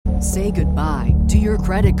Say goodbye to your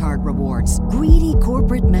credit card rewards. Greedy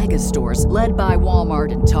corporate mega stores, led by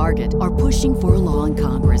Walmart and Target, are pushing for a law in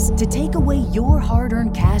Congress to take away your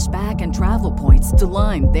hard-earned cash back and travel points to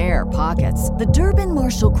line their pockets. The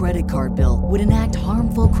Durbin-Marshall credit card bill would enact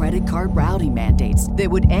harmful credit card routing mandates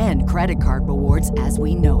that would end credit card rewards as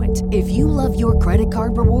we know it. If you love your credit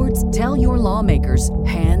card rewards, tell your lawmakers,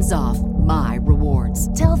 hands off my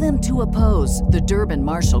rewards. Tell them to oppose the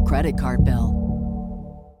Durbin-Marshall credit card bill.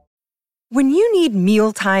 When you need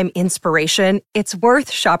mealtime inspiration, it's worth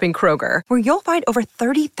shopping Kroger, where you'll find over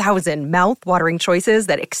 30,000 mouth-watering choices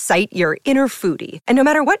that excite your inner foodie. And no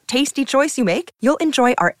matter what tasty choice you make, you'll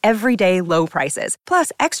enjoy our everyday low prices,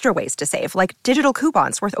 plus extra ways to save, like digital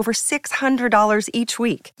coupons worth over $600 each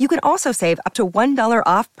week. You can also save up to $1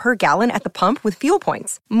 off per gallon at the pump with fuel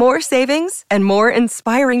points. More savings and more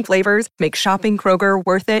inspiring flavors make shopping Kroger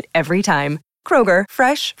worth it every time. Kroger,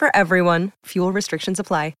 fresh for everyone. Fuel restrictions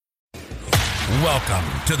apply. Welcome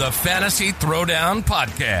to the Fantasy Throwdown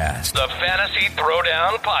Podcast. The Fantasy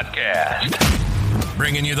Throwdown Podcast.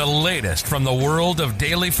 Bringing you the latest from the world of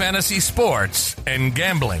daily fantasy sports and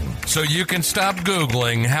gambling, so you can stop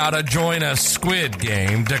Googling how to join a squid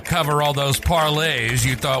game to cover all those parlays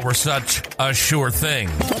you thought were such a sure thing.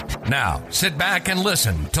 Now, sit back and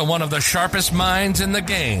listen to one of the sharpest minds in the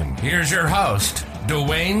game. Here's your host,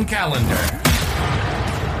 Dwayne Callender.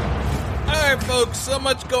 All right, folks, so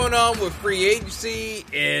much going on with free agency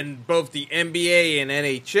in both the NBA and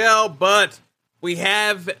NHL, but we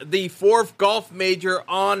have the fourth golf major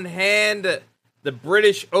on hand, the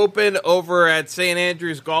British Open over at St.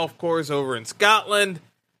 Andrews Golf Course over in Scotland.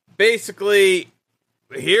 Basically,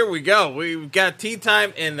 here we go. We've got tee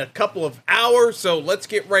time in a couple of hours, so let's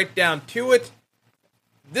get right down to it.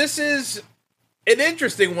 This is an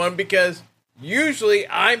interesting one because usually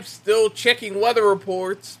I'm still checking weather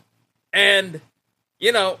reports. And,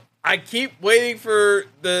 you know, I keep waiting for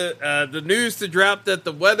the news to drop that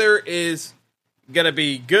the weather is going to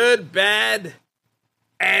be good, bad,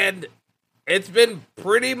 and it's been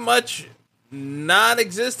pretty much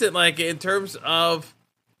non-existent, like, in terms of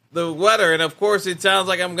the weather. And, of course, it sounds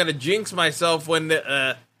like I'm going to jinx myself when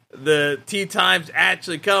the tee times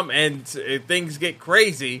actually come and things get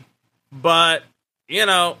crazy. But, you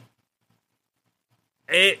know,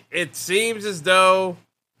 it seems as though...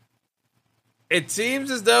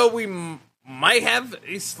 we might have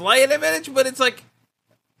a slight advantage, but it's like,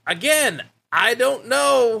 again, I don't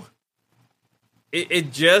know.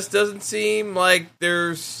 It just doesn't seem like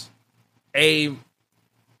there's a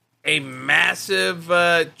massive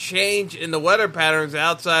change in the weather patterns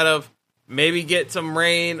outside of maybe get some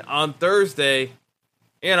rain on Thursday.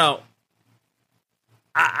 You know,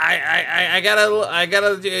 I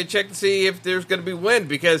gotta check to see if there's going to be wind,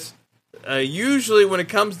 because usually when it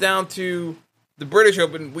comes down to the British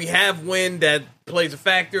Open, we have wind that plays a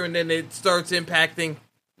factor, and then it starts impacting,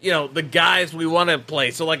 you know, the guys we want to play.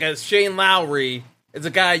 So, like, a Shane Lowry is a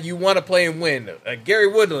guy you want to play in wind. Gary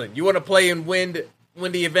Woodland, you want to play in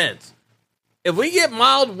windy events. If we get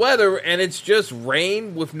mild weather and it's just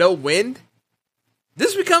rain with no wind,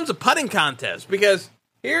 this becomes a putting contest, because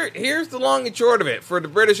here's the long and short of it for the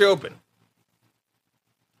British Open.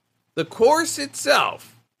 The course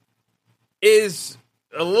itself is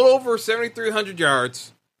a little over 7,300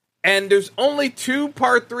 yards, and there's only 2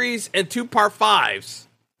 par 3s and 2 par 5s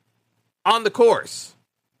on the course.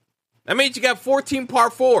 That means you got 14 par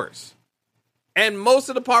 4s, and most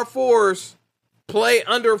of the par 4s play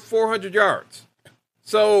under 400 yards.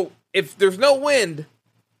 So if there's no wind,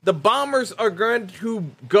 the Bombers are going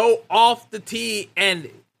to go off the tee and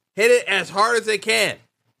hit it as hard as they can.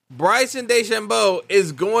 Bryson DeChambeau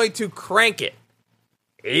is going to crank it.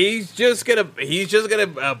 He's just gonna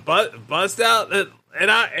bust out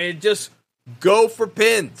and just go for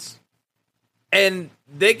pins. And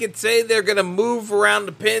they could say they're gonna move around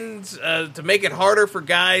the pins to make it harder for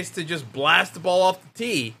guys to just blast the ball off the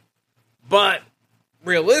tee. But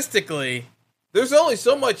realistically, there's only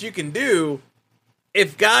so much you can do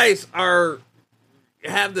if guys have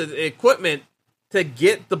the equipment to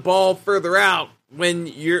get the ball further out when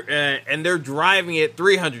you're and they're driving it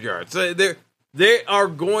 300 yards. So they are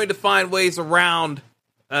going to find ways around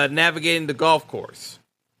navigating the golf course.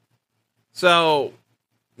 So,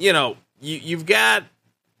 you know, you've got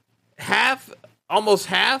almost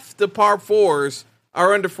half the par 4s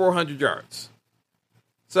are under 400 yards.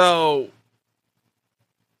 So,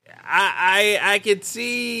 I could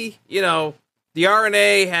see, you know, the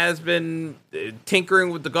R&A has been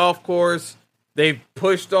tinkering with the golf course. They've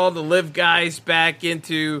pushed all the live guys back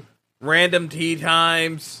into random tee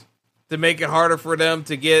times to make it harder for them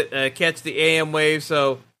to catch the AM wave.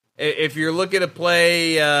 So if you're looking to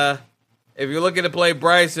play,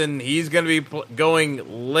 Bryson, he's going to be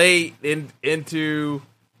going late into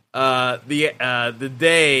the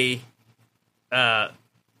day.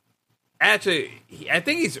 Actually, I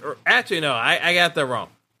think he's no. I got that wrong.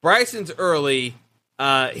 Bryson's early.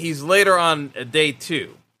 He's later on day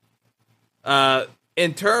 2.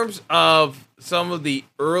 In terms of some of the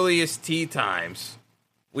earliest tee times,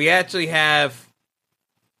 we actually have.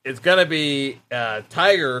 It's gonna be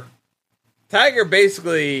Tiger. Tiger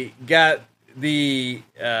basically got the.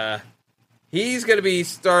 He's gonna be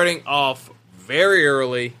starting off very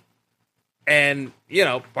early, and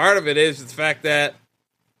part of it is the fact that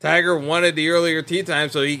Tiger wanted the earlier tee time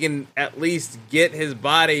so he can at least get his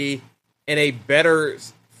body in a better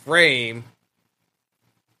frame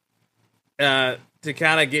to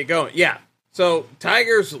kind of get going. Yeah. So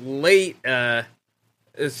Tiger's late. Tiger's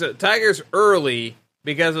early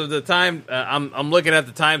because of the time. I'm looking at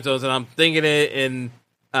the time zones and I'm thinking it in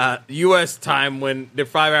U.S. time when they're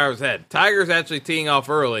 5 hours ahead. Tiger's actually teeing off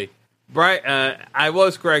early. I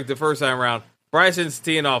was correct the first time around. Bryson's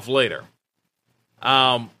teeing off later.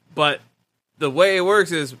 But the way it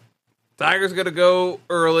works is Tiger's going to go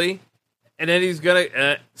early, and then he's going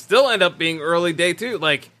to still end up being early day 2.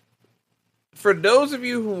 Like, for those of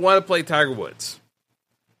you who want to play Tiger Woods,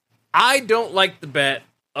 I don't like the bet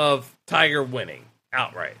of Tiger winning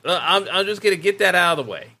outright. I'm just going to get that out of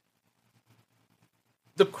the way.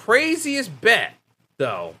 The craziest bet,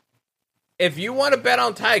 though, if you want to bet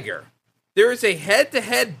on Tiger, there is a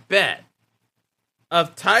head-to-head bet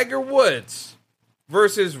of Tiger Woods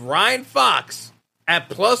versus Ryan Fox at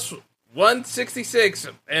plus 166,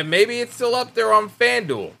 and maybe it's still up there on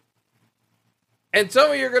FanDuel. And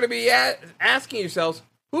some of you are going to be asking yourselves,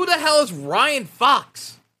 who the hell is Ryan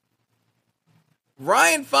Fox?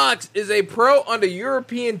 Ryan Fox is a pro on the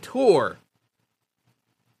European Tour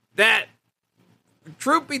that,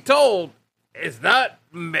 truth be told, is not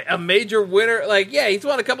a major winner. Like, yeah, he's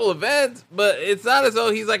won a couple events, but it's not as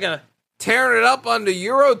though he's like tearing it up on the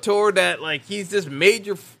Euro Tour that like he's this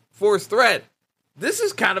major force threat. This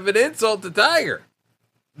is kind of an insult to Tiger.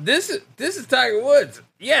 This is Tiger Woods.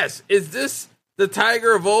 Yes, is this the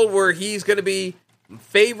Tiger of old where he's going to be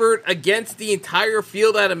favored against the entire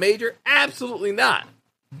field at a major? Absolutely not.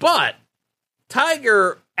 But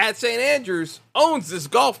Tiger at St. Andrews owns this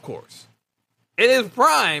golf course. In his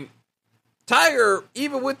prime, Tiger,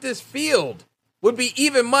 even with this field, would be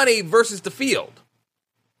even money versus the field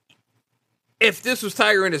if this was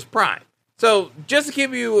Tiger in his prime. So just to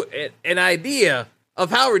give you an idea of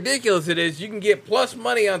how ridiculous it is, you can get plus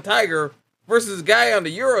money on Tiger versus a guy on the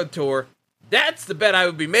Euro Tour. That's the bet I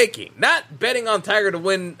would be making, not betting on Tiger to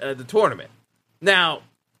win the tournament. Now,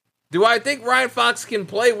 do I think Ryan Fox can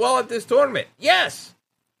play well at this tournament? Yes.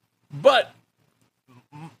 But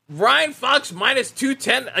Ryan Fox minus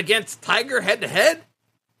 210 against Tiger head-to-head?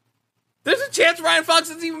 There's a chance Ryan Fox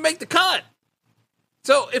doesn't even make the cut.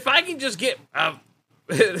 So if I can just get Tiger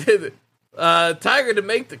to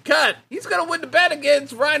make the cut, he's going to win the bet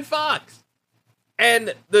against Ryan Fox.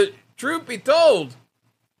 And the truth be told,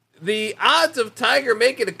 the odds of Tiger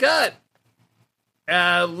making a cut,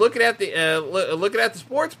 looking at the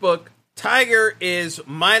sports book, Tiger is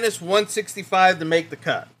minus 165 to make the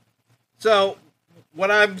cut. So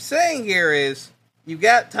what I'm saying here is you've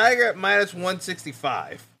got Tiger at minus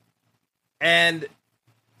 165, and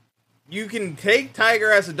you can take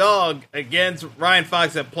Tiger as a dog against Ryan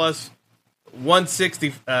Fox at plus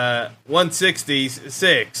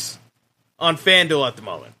 166 on FanDuel at the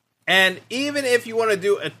moment. And even if you want to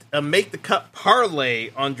do a make the cut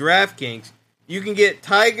parlay on DraftKings, you can get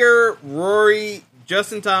Tiger, Rory,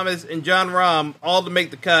 Justin Thomas, and Jon Rahm all to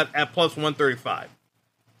make the cut at plus 135.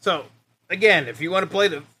 So, again, if you want to play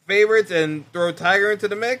the favorites and throw Tiger into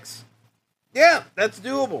the mix, yeah, that's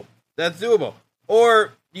doable. That's doable.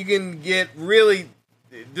 Or you can get really,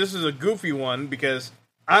 this is a goofy one because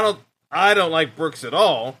I don't like Brooks at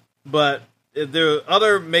all, but the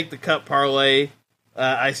other make the cut parlay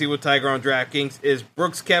I see with Tiger on DraftKings is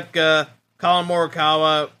Brooks Koepka, Colin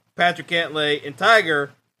Morikawa, Patrick Cantlay, and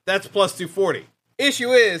Tiger. That's plus 240.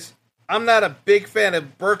 Issue is, I'm not a big fan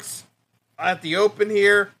of Brooks at the Open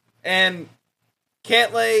here, and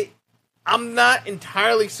Cantlay, I'm not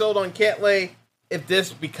entirely sold on Cantlay if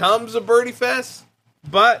this becomes a birdie fest,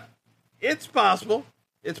 but it's possible.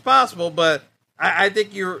 It's possible, but I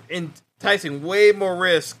think you're enticing way more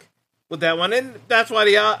risk with that one, and that's why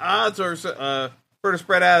the odds are sort of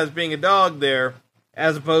spread out as being a dog there,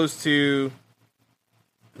 as opposed to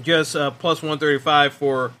just plus 135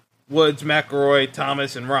 for Woods, McIlroy,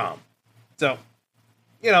 Thomas, and Rahm. So,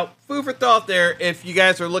 food for thought there if you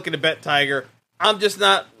guys are looking to bet Tiger. I'm just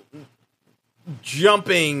not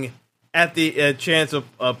jumping at the chance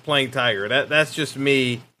of playing Tiger. That's just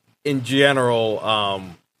me in general,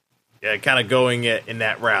 kind of going in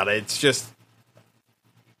that route. It's just,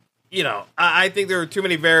 I think there are too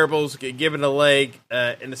many variables given a leg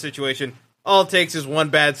in the situation. All it takes is one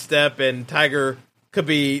bad step, and Tiger could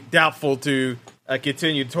be doubtful to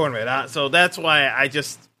continue the tournament. So that's why I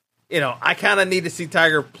just, I kind of need to see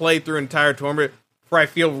Tiger play through an entire tournament before I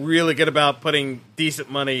feel really good about putting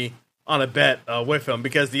decent money on a bet with him,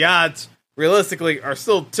 because the odds realistically are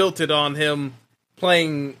still tilted on him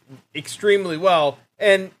playing extremely well.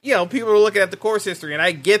 And, people are looking at the course history, and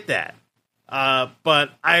I get that. But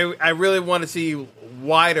I really want to see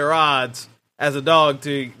wider odds as a dog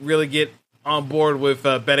to really get on board with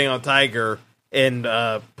betting on Tiger in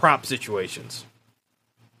prop situations.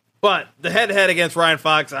 But the head-to-head against Ryan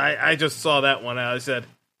Fox, I just saw that one. I said,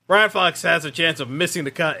 Ryan Fox has a chance of missing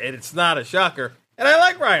the cut, and it's not a shocker. And I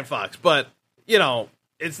like Ryan Fox, but,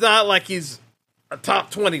 it's not like he's a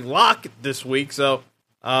top 20 lock this week, so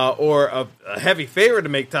or a heavy favorite to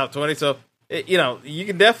make top 20. So, you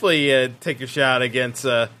can definitely take your shot against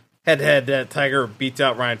head-to-head that Tiger beats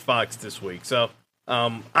out Ryan Fox this week. So,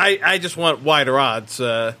 I just want wider odds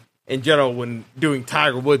in general when doing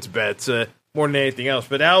Tiger Woods bets more than anything else.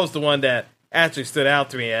 But that was the one that actually stood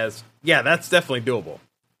out to me as, yeah, that's definitely doable.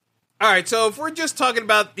 All right, so if we're just talking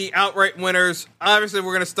about the outright winners, obviously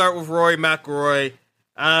we're going to start with Rory McIlroy.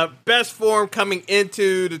 Best form coming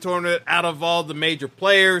into the tournament out of all the major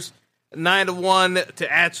players. 9-1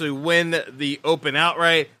 to actually win the Open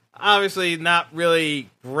outright. Obviously not really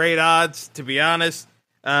great odds, to be honest.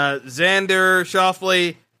 Xander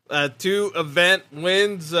Schauffele, 2 event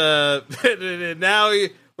wins. Now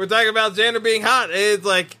we're talking about Xander being hot. It's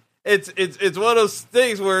like it's one of those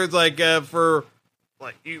things where it's like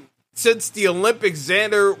since the Olympics,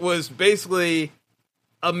 Xander was basically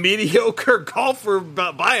a mediocre golfer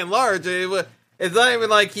by and large. It's not even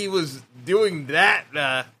like he was doing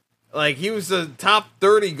that. Like he was a top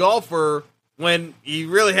 30 golfer when he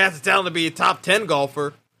really has the talent to be a top 10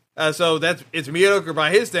 golfer. So it's mediocre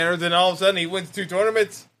by his standards. And all of a sudden he wins 2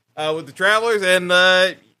 tournaments with the Travelers, and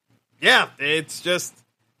it's just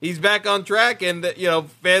he's back on track, and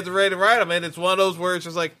fans are ready to ride him. And it's one of those where it's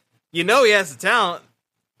just like he has the talent.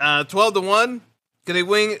 12-1. Could he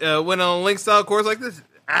win on a link style course like this?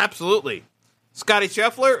 Absolutely. Scotty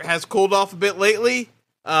Scheffler has cooled off a bit lately,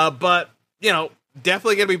 but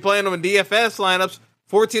definitely going to be playing him in DFS lineups.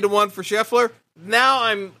 14-1 for Scheffler. Now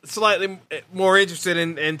I'm slightly more interested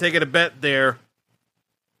in taking a bet there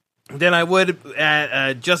than I would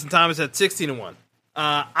at Justin Thomas at 16-1.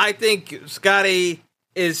 I think Scotty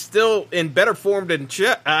is still in better form than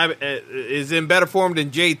JT,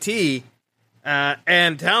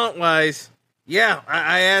 and talent wise, yeah,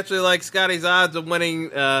 I actually like Scotty's odds of winning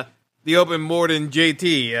the Open more than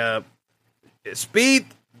JT. Speed,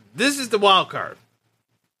 this is the wild card.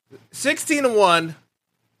 16-1,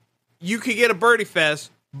 you could get a birdie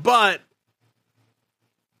fest, but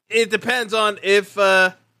it depends on if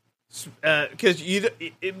because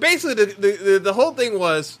basically the whole thing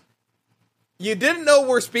was you didn't know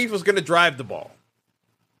where Spieth was going to drive the ball.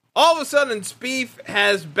 All of a sudden, Spieth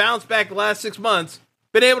has bounced back the last 6 months,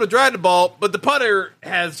 been able to drive the ball, but the putter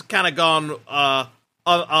has kind of gone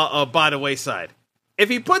by the wayside. If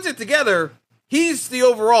he puts it together, he's the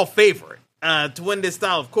overall favorite to win this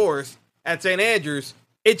style of course at St. Andrews.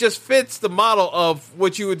 It just fits the model of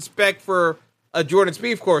what you would expect for a Jordan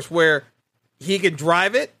Spieth course, where he can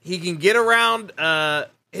drive it, he can get around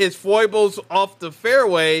his foibles off the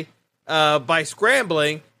fairway by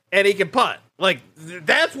scrambling, and he can putt. Like,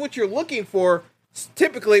 that's what you're looking for.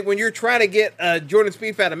 Typically, when you're trying to get Jordan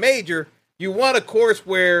Spieth at a major, you want a course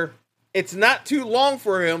where it's not too long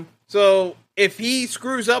for him. So if he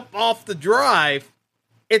screws up off the drive,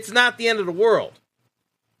 it's not the end of the world.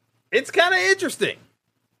 It's kind of interesting.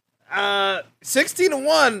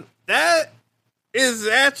 16-1, that is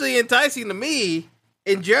actually enticing to me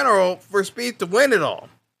in general for Spieth to win it all.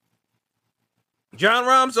 Jon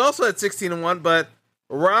Rahm's also at 16-1, but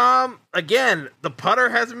Rahm, again, the putter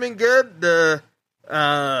hasn't been good. The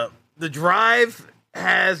drive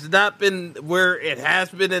has not been where it has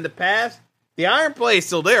been in the past. The iron play is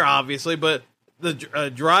still there, obviously, but the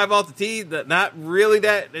drive off the tee, not really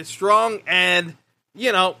that strong. And,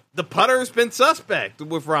 the putter's been suspect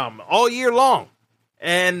with Rahm all year long.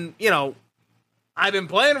 And, I've been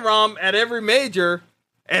playing Rahm at every major,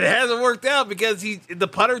 and it hasn't worked out because the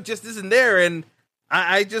putter just isn't there. And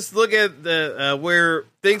I just look at the where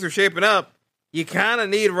things are shaping up. You kind of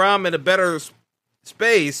need Rahm in a better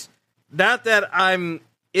space. Not that I'm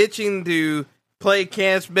itching to play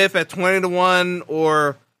Cam Smith at 20-1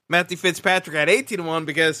 or Matthew Fitzpatrick at 18-1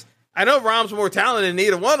 because I know Rahm's more talented than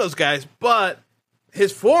either one of those guys, but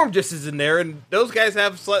his form just isn't there, and those guys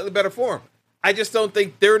have slightly better form. I just don't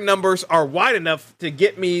think their numbers are wide enough to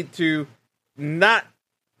get me to not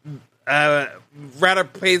rather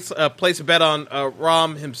place a bet on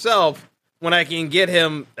Rahm himself when I can get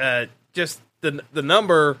him just the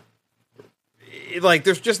number. Like,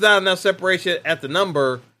 there's just not enough separation at the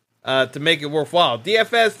number to make it worthwhile.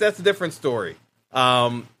 DFS, that's a different story.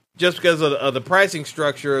 Just because of the pricing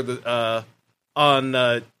structure on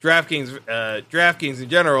DraftKings in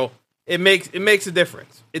general, it makes a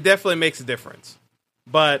difference. It definitely makes a difference.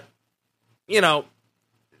 But,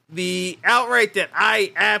 the outright that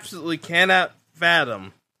I absolutely cannot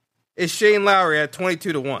fathom is Shane Lowry at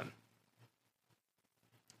 22-1.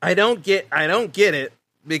 I don't get it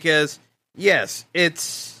because, yes,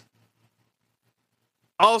 it's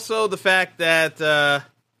also the fact that,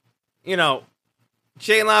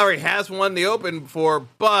 Shane Lowry has won the Open before,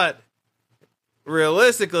 but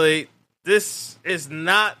realistically, this is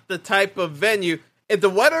not the type of venue. If the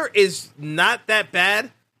weather is not that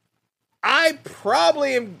bad, I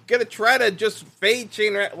probably am going to try to just fade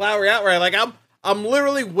Shane Lowry outright. Like, I'm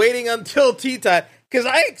literally waiting until tee time because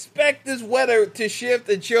I expect this weather to shift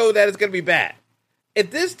and show that it's going to be bad. If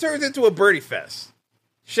this turns into a birdie fest,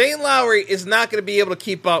 Shane Lowry is not going to be able to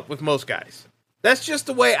keep up with most guys. That's just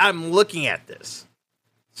the way I'm looking at this.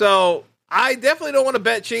 So I definitely don't want to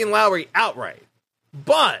bet Shane Lowry outright.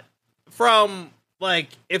 But from, like,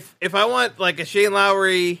 if I want, like, a Shane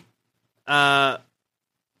Lowry top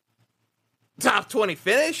 20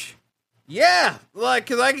 finish, yeah, like,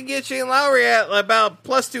 because I can get Shane Lowry at about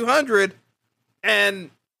plus 200, and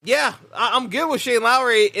yeah, I'm good with Shane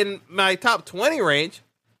Lowry in my top 20 range.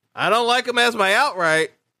 I don't like him as my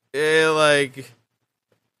outright. To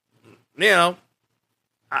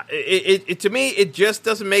me, it just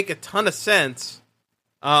doesn't make a ton of sense.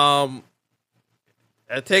 Taking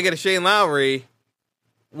a Shane Lowry,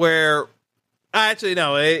 where actually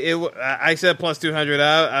no, I said plus 200.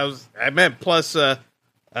 I meant plus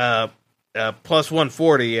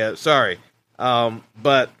 140. Sorry,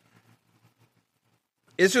 but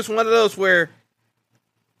it's just one of those where,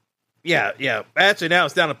 yeah. Actually, now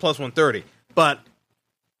it's down to plus 130. But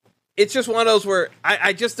it's just one of those where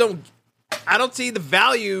I just don't. I don't see the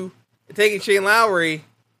value in taking Shane Lowry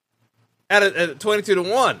at a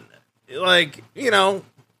 22-1. Like, yeah.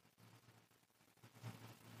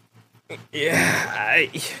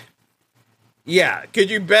 Could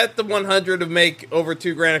you bet the 100 to make over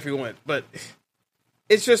 $2,000 if you went? But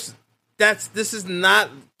it's just this is not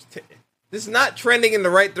trending in the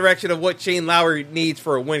right direction of what Shane Lowry needs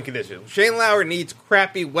for a win condition. Shane Lowry needs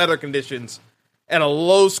crappy weather conditions and a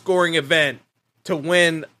low scoring event to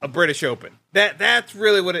win a British Open. That's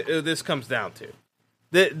really what this comes down to.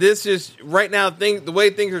 This is right now the way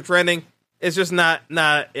things are trending. It's just not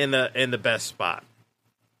in the best spot.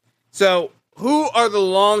 So, who are the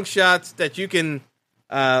long shots that you can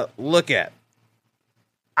look at?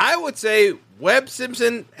 I would say Webb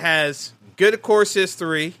Simpson has good course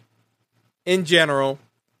history in general,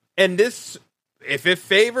 and this, if it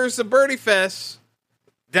favors the birdie fest,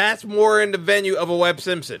 that's more in the venue of a Webb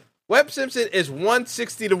Simpson. Webb Simpson is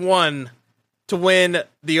 160-1 to win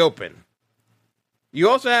the Open. You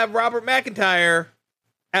also have Robert McIntyre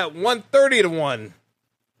at 130-1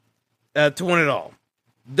 to win it all.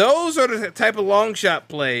 Those are the type of long shot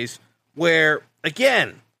plays where,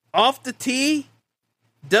 again, off the tee,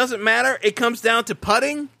 doesn't matter. It comes down to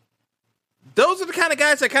putting. Those are the kind of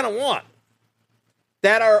guys I kind of want.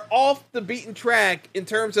 That are off the beaten track in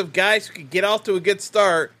terms of guys who can get off to a good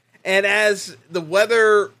start. And as the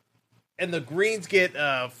weather and the greens get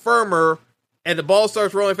firmer and the ball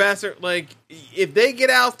starts rolling faster, like, if they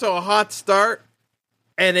get out to a hot start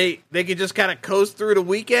and they can just kind of coast through the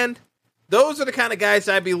weekend, those are the kind of guys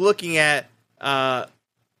I'd be looking at that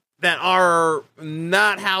are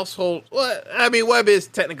not household. Well, I mean, Webb is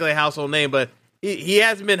technically a household name, but he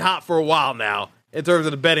hasn't been hot for a while now in terms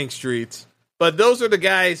of the betting streets. But those are the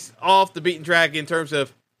guys off the beaten track in terms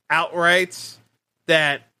of outrights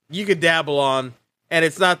that you could dabble on, and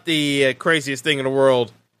it's not the craziest thing in the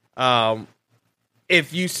world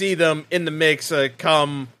if you see them in the mix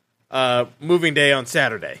come moving day on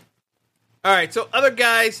Saturday. All right, so other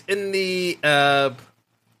guys in the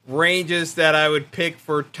ranges that I would pick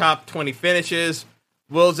for top 20 finishes: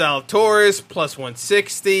 Will Zalatoris plus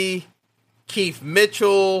 160, Keith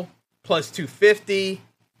Mitchell plus 250,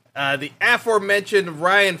 the aforementioned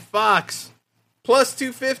Ryan Fox plus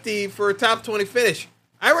 250 for a top 20 finish.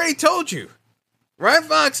 I already told you, Ryan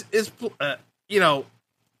Fox is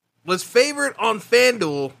was favored on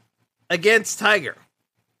FanDuel against Tiger.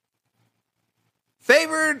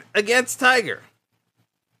 favored against Tiger.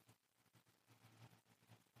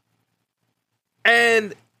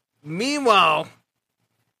 And meanwhile,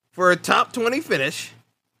 for a top 20 finish,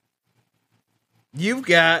 you've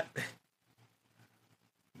got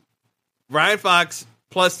Ryan Fox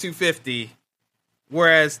plus 250,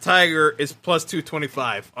 whereas Tiger is plus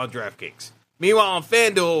 225 on DraftKings. Meanwhile, on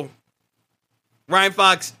FanDuel, Ryan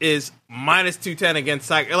Fox is minus 210 against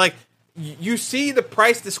Tiger. Like, you see the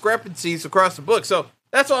price discrepancies across the book. So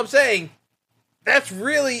that's what I'm saying. That's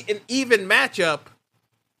really an even matchup.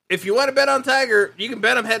 If you want to bet on Tiger, you can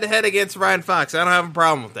bet him head-to-head against Ryan Fox. I don't have a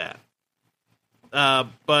problem with that.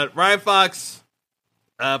 But Ryan Fox,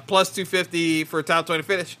 plus 250 for a top 20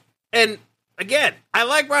 finish. And, again, I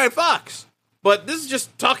like Ryan Fox. But this is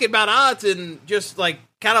just talking about odds and just, like,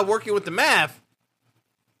 kind of working with the math.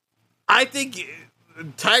 I think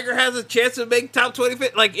Tiger has a chance to make top 20.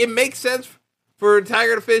 Like, it makes sense for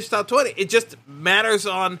Tiger to finish top 20. It just matters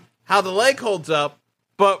on how the leg holds up.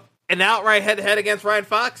 But an outright head-to-head against Ryan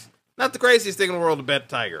Fox, not the craziest thing in the world to bet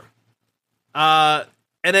Tiger. And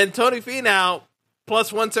then Tony Finau,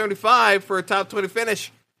 plus 175 for a top 20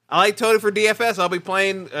 finish. I like Tony for DFS. I'll be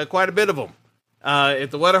playing quite a bit of them.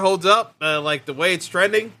 If the weather holds up, like the way it's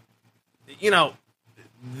trending, you know,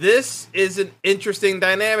 this is an interesting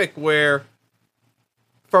dynamic where,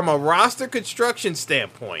 from a roster construction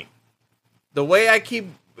standpoint, the way I keep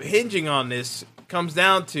hinging on this comes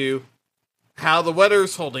down to how the weather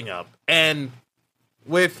is holding up. And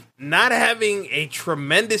with not having a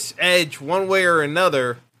tremendous edge one way or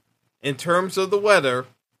another in terms of the weather,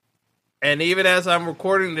 and even as I'm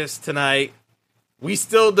recording this tonight, we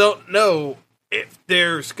still don't know if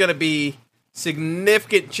there's going to be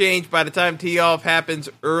significant change by the time tee-off happens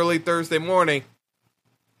early Thursday morning.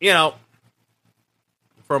 You know,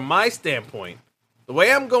 from my standpoint, the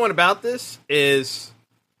way I'm going about this is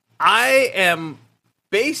I am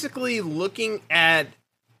basically looking at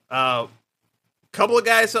a couple of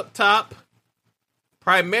guys up top.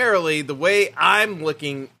 Primarily, the way I'm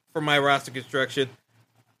looking for my roster construction,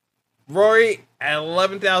 Rory at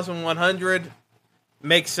 11,100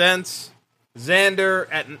 makes sense. Xander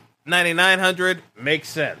at 9,900 makes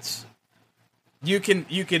sense. You can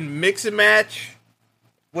mix and match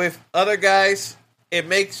with other guys. It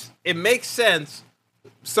makes sense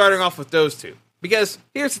starting off with those two. Because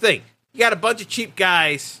here's the thing. You got a bunch of cheap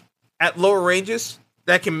guys at lower ranges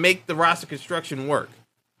that can make the roster construction work.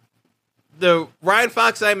 The Ryan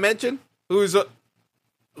Fox I mentioned, who's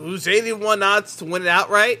 81 odds to win it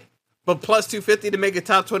outright, but plus 250 to make a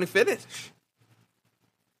top 20 finish.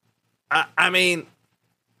 I mean,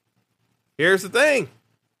 here's the thing.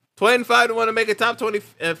 25 to 1 to make a top 20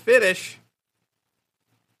 finish.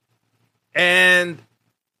 And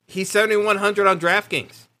he's 7,100 on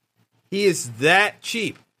DraftKings. He is that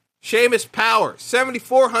cheap. Seamus Power,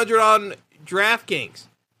 7,400 on DraftKings.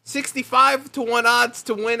 65 to 1 odds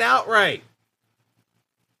to win outright.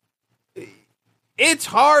 It's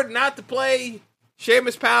hard not to play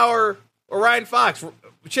Seamus Power or Ryan Fox.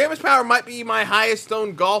 Seamus Power might be my highest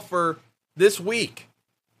owned golfer this week.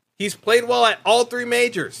 He's played well at all three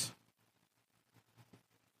majors.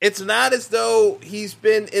 It's not as though he's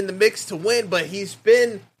been in the mix to win, but he's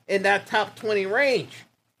been in that top 20 range.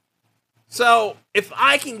 So if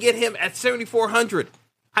I can get him at 7,400,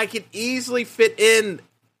 I can easily fit in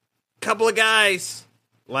a couple of guys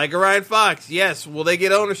like a Ryan Fox. Yes, will they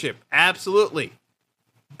get ownership? Absolutely.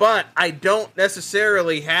 But I don't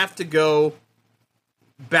necessarily have to go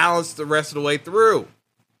balance the rest of the way through.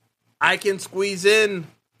 I can squeeze in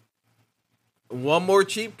one more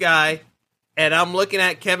cheap guy, and I'm looking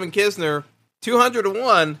at Kevin Kisner, 200 to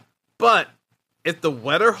 1. But if the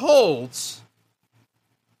weather holds,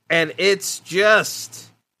 and it's just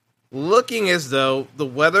looking as though the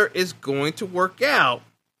weather is going to work out,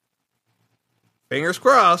 fingers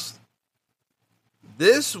crossed,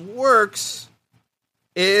 this works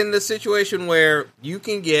in the situation where you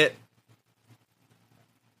can get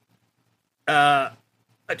a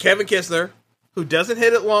Kevin Kisner who doesn't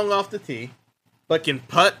hit it long off the tee, but can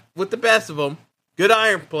putt with the best of them, good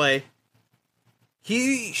iron play.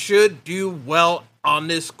 He should do well on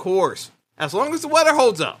this course, as long as the weather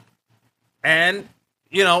holds up. And,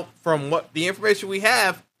 you know, from what the information we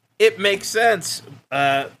have, it makes sense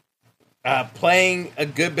playing a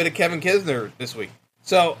good bit of Kevin Kisner this week.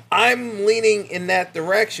 So I'm leaning in that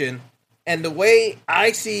direction, and the way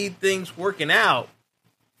I see things working out,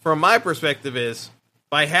 from my perspective, is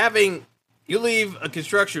by having you leave a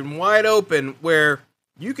construction wide open where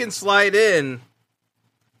you can slide in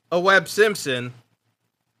a Webb Simpson,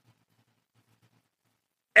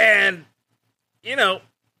 and, you know,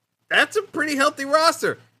 that's a pretty healthy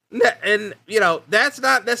roster. And, that's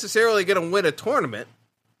not necessarily going to win a tournament,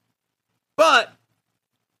 but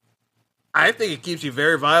I think it keeps you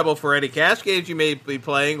very viable for any cash games you may be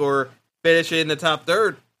playing or finish in the top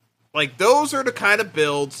third. Like, those are the kind of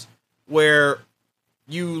builds where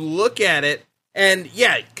you look at it and,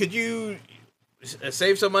 yeah, could you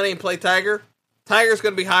save some money and play Tiger? Tiger's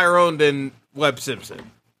going to be higher owned than Webb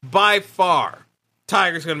Simpson. By far,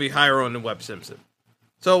 Tiger's going to be higher owned than Webb Simpson.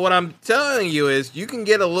 So what I'm telling you is you can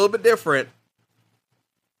get a little bit different.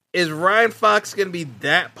 Is Ryan Fox going to be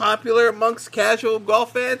that popular amongst casual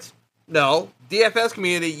golf fans? No. DFS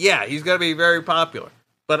community, yeah, he's going to be very popular.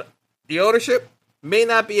 But the ownership may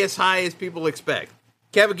not be as high as people expect.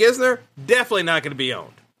 Kevin Kisner, definitely not going to be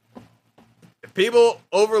owned. If people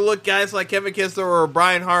overlook guys like Kevin Kisner or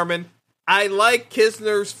Brian Harman, I like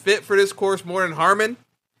Kisner's fit for this course more than Harman,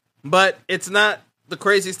 but it's not the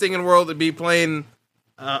craziest thing in the world to be playing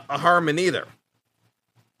a Harman either.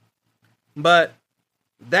 But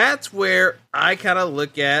that's where I kind of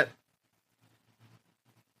look at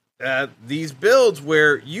these builds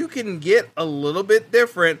where you can get a little bit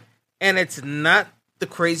different and it's not the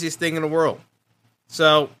craziest thing in the world.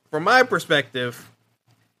 So from my perspective,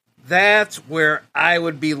 that's where I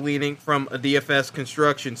would be leaning from a DFS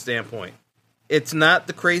construction standpoint. It's not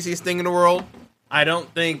the craziest thing in the world. I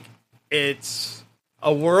don't think it's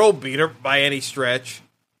a world beater by any stretch,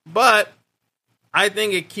 but I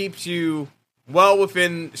think it keeps you well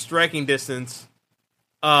within striking distance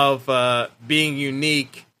of being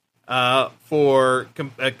unique for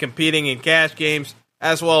competing in cash games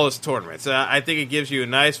as well as tournaments. I think it gives you a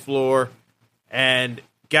nice floor and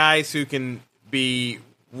guys who can be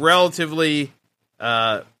relatively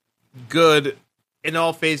good in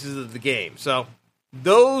all phases of the game. So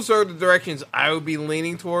those are the directions I would be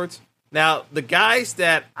leaning towards. Now, the guys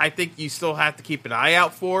that I think you still have to keep an eye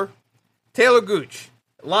out for, Taylor Gooch.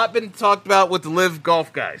 A lot been talked about with the LIV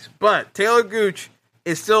Golf guys, but Taylor Gooch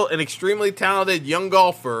is still an extremely talented young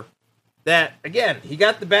golfer that, again, he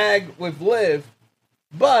got the bag with LIV,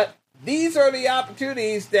 but these are the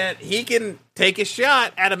opportunities that he can take a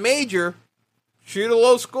shot at a major, shoot a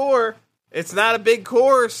low score. It's not a big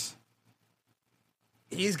course.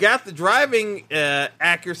 He's got the driving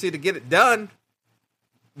accuracy to get it done.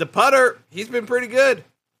 The putter, he's been pretty good.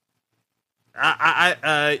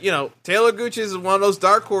 Taylor Gooch is one of those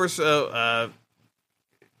dark horse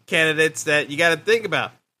candidates that you got to think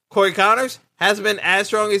about. Corey Connors hasn't been as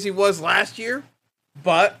strong as he was last year,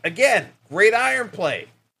 but again, great iron play,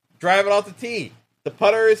 driving off the tee. The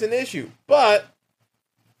putter is an issue, but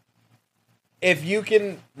if you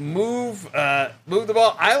can move the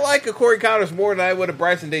ball, I like a Corey Connors more than I would a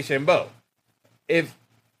Bryson DeChambeau. If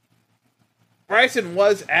Bryson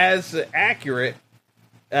was as accurate,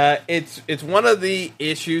 it's one of the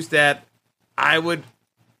issues that I would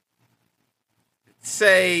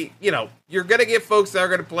say, you're going to get folks that are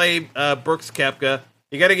going to play Brooks Koepka.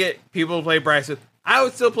 You got to get people to play Bryson. I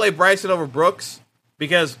would still play Bryson over Brooks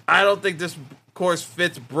because I don't think this course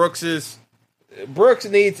fits Brooks's. Brooks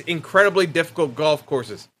needs incredibly difficult golf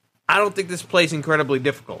courses. I don't think this plays incredibly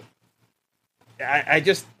difficult. I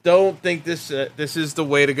just don't think this is the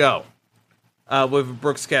way to go with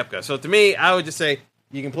Brooks Koepka. So to me, I would just say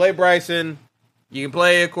you can play Bryson, you can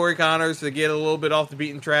play Corey Connors to get a little bit off the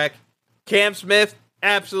beaten track. Cam Smith,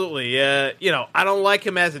 absolutely. I don't like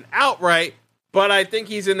him as an outright, but I think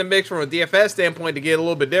he's in the mix from a DFS standpoint to get a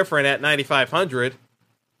little bit different at 9,500.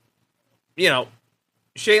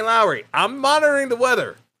 Shane Lowry, I'm monitoring the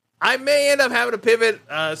weather. I may end up having to pivot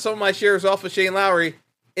some of my shares off of Shane Lowry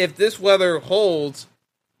if this weather holds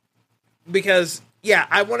because,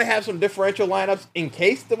 I want to have some differential lineups in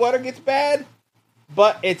case the weather gets bad,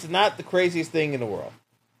 but it's not the craziest thing in the world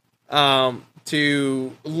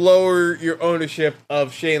to lower your ownership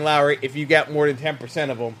of Shane Lowry if you got more than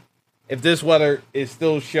 10% of them, if this weather is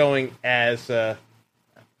still showing as to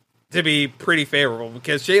be pretty favorable,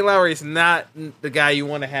 because Shane Lowry is not the guy you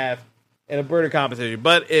want to have in a birdie competition.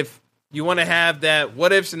 But if you want to have that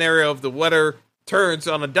what-if scenario of the weather turns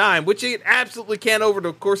on a dime, which it absolutely can over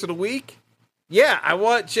the course of the week, I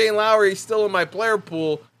want Shane Lowry still in my player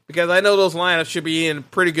pool because I know those lineups should be in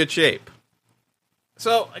pretty good shape.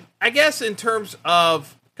 So I guess in terms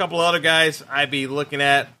of a couple other guys I'd be looking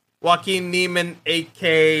at, Joaquin Niemann,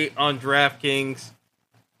 8K on DraftKings.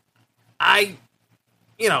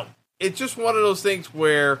 It's just one of those things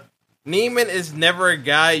where Niemann is never a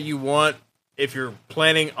guy you want if you're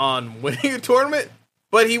planning on winning a tournament,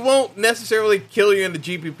 but he won't necessarily kill you in the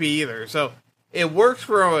GPP either. So it works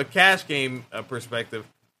from a cash game perspective.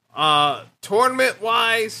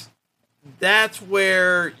 Tournament-wise, that's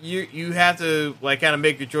where you have to kind of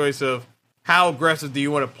make your choice of, how aggressive do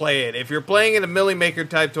you want to play it. If you're playing in a Millie Maker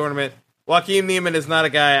type tournament, Joaquin Niemann is not a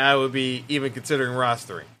guy I would be even considering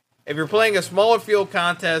rostering. If you're playing a smaller field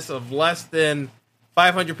contest of less than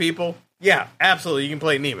 500 people, yeah, absolutely, you can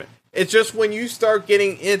play Niemann. It's just when you start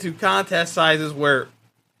getting into contest sizes where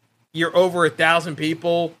you're over 1,000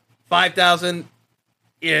 people, 5,000,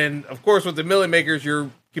 and of course with the Millie Makers,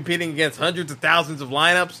 you're competing against hundreds of thousands of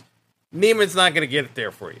lineups, Niemann's not going to get it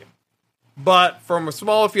there for you. But from a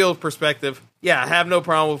smaller field perspective, yeah, I have no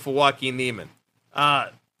problem with Joaquin Niemann.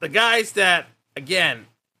 The guys that, again,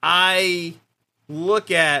 I look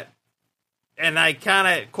at and I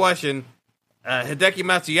kind of question, Hideki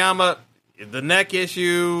Matsuyama, the neck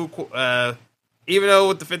issue, even though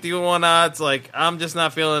with the 51 odds, like, I'm just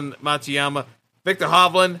not feeling Matsuyama. Victor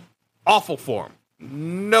Hovland, awful form.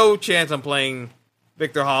 No chance I'm playing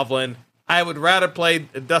Victor Hovland. I would rather play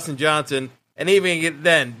Dustin Johnson, and even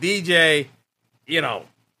then, DJ, you know,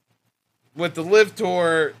 with the Live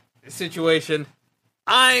Tour situation,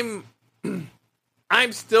 I'm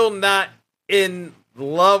still not in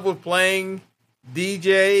love with playing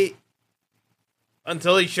DJ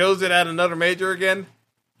until he shows it at another major again.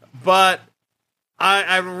 But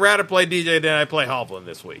I'd rather play DJ than I play Hovland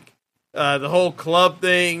this week. The whole club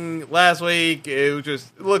thing last week, it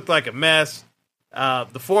looked like a mess.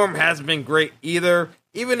 The form hasn't been great either.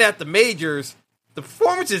 Even at the majors, the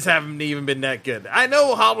performances haven't even been that good. I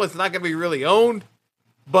know Hovland's not going to be really owned,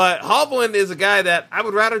 but Hovland is a guy that I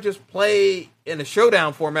would rather just play in a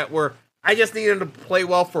showdown format where I just need him to play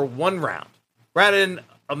well for one round, rather than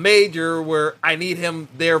a major where I need him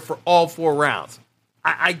there for all 4 rounds.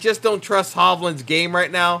 I just don't trust Hovland's game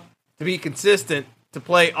right now to be consistent to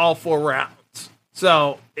play all 4 rounds.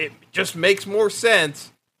 So it just makes more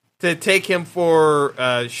sense to take him for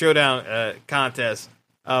showdown contest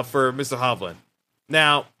for Mr. Hovland.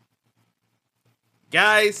 Now,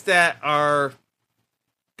 guys that are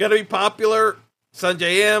going to be popular,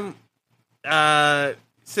 Sungjae Im,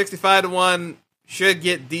 65-1, should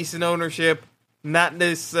get decent ownership. Not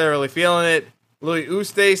necessarily feeling it. Louis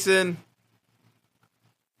Oosthuizen,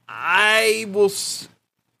 I will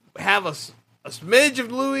have a smidge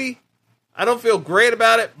of Louis. I don't feel great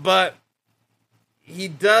about it, but he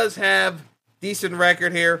does have decent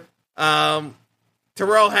record here.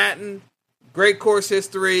 Tyrrell Hatton, great course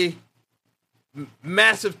history,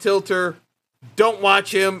 massive tilter. Don't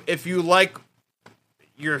watch him if you like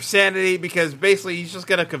your sanity, because basically he's just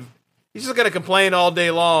gonna complain all day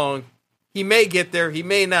long. He may get there, he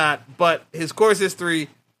may not, but his course history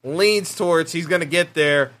leans towards he's gonna get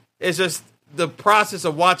there. It's just the process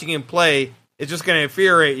of watching him play is just gonna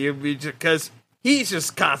infuriate you because he's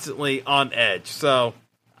just constantly on edge. So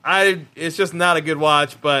it's just not a good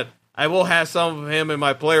watch, but I will have some of him in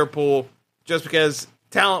my player pool just because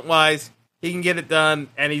talent-wise, he can get it done,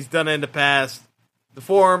 and he's done it in the past. The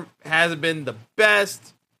form hasn't been the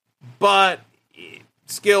best, but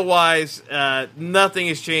skill-wise, nothing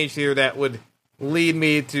has changed here that would lead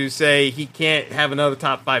me to say he can't have another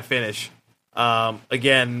top 5 finish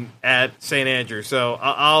again at St. Andrews. So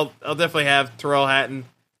I'll definitely have Tyrrell Hatton.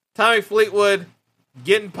 Tommy Fleetwood,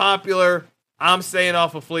 getting popular. I'm staying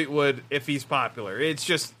off of Fleetwood if he's popular. It's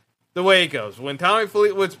just the way it goes. When Tommy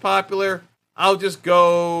Fleetwood's popular, I would just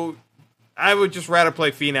rather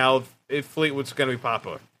play Finau if Fleetwood's going to be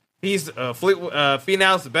popular.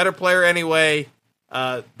 Finau's the better player anyway.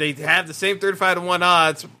 They have the same 35-1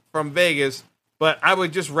 odds from Vegas, but I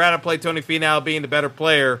would just rather play Tony Finau being the better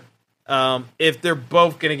player if they're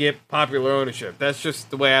both going to get popular ownership. That's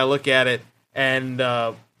just the way I look at it. And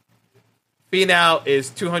Finau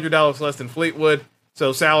is $200 less than Fleetwood,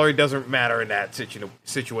 so salary doesn't matter in that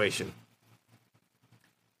situation.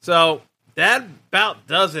 So that about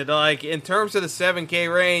does it. Like, in terms of the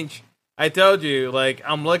 7K range, I told you, like,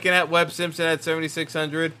 I'm looking at Webb Simpson at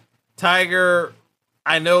 7,600. Tiger,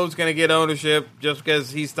 I know is going to get ownership just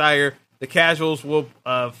because he's Tiger. The casuals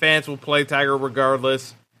fans will play Tiger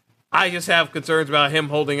regardless. I just have concerns about him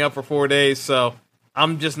holding up for 4 days, so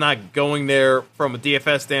I'm just not going there from a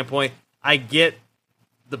DFS standpoint. I get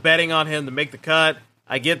the betting on him to make the cut.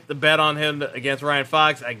 I get the bet on him against Ryan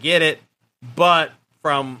Fox. I get it. But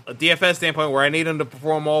from a DFS standpoint where I need him to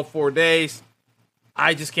perform all 4 days,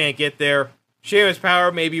 I just can't get there. Seamus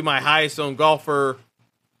Power may be my highest owned golfer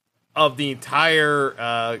of the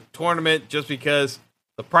entire tournament just because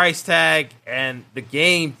the price tag and the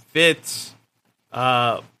game fits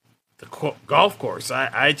the golf course.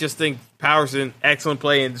 I just think Power's an excellent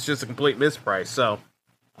play, and it's just a complete misprice. So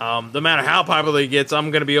no matter how popular he gets, I'm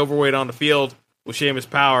going to be overweight on the field with Seamus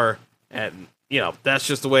Power, and that's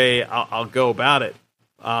just the way I'll go about it.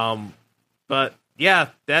 But yeah,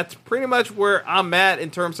 that's pretty much where I'm at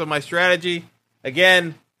in terms of my strategy.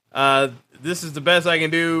 Again, this is the best I can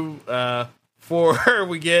do before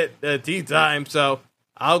we get tea time, so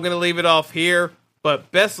I'm going to leave it off here.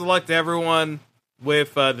 But best of luck to everyone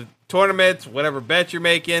with the tournaments, whatever bet you're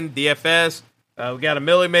making, DFS. We got a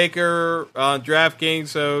Millie Maker on DraftKings,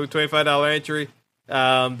 so $25 entry.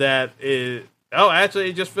 That is,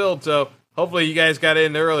 actually it just filled, so hopefully you guys got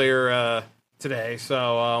in earlier today.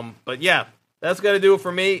 So, but yeah, that's going to do it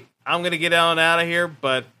for me. I'm going to get out of here,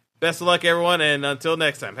 but best of luck, everyone, and until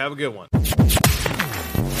next time, have a good one.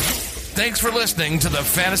 Thanks for listening to the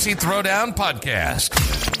Fantasy Throwdown Podcast.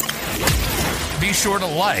 Be sure to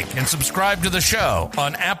like and subscribe to the show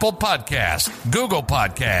on Apple Podcasts, Google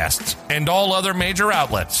Podcasts, and all other major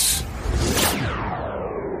outlets.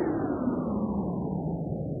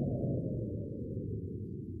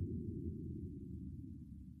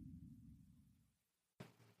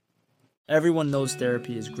 Everyone knows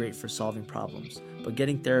therapy is great for solving problems, but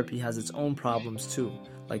getting therapy has its own problems too,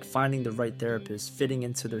 like finding the right therapist, fitting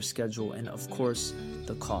into their schedule, and of course,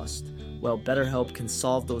 the cost. Well, BetterHelp can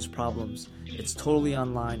solve those problems. It's totally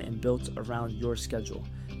online and built around your schedule.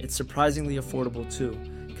 It's surprisingly affordable too.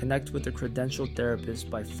 Connect with a credentialed therapist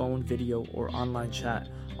by phone, video, or online chat,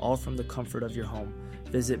 all from the comfort of your home.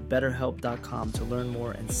 Visit BetterHelp.com to learn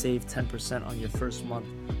more and save 10% on your first month.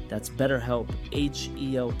 That's BetterHelp,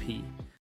 H-E-L-P.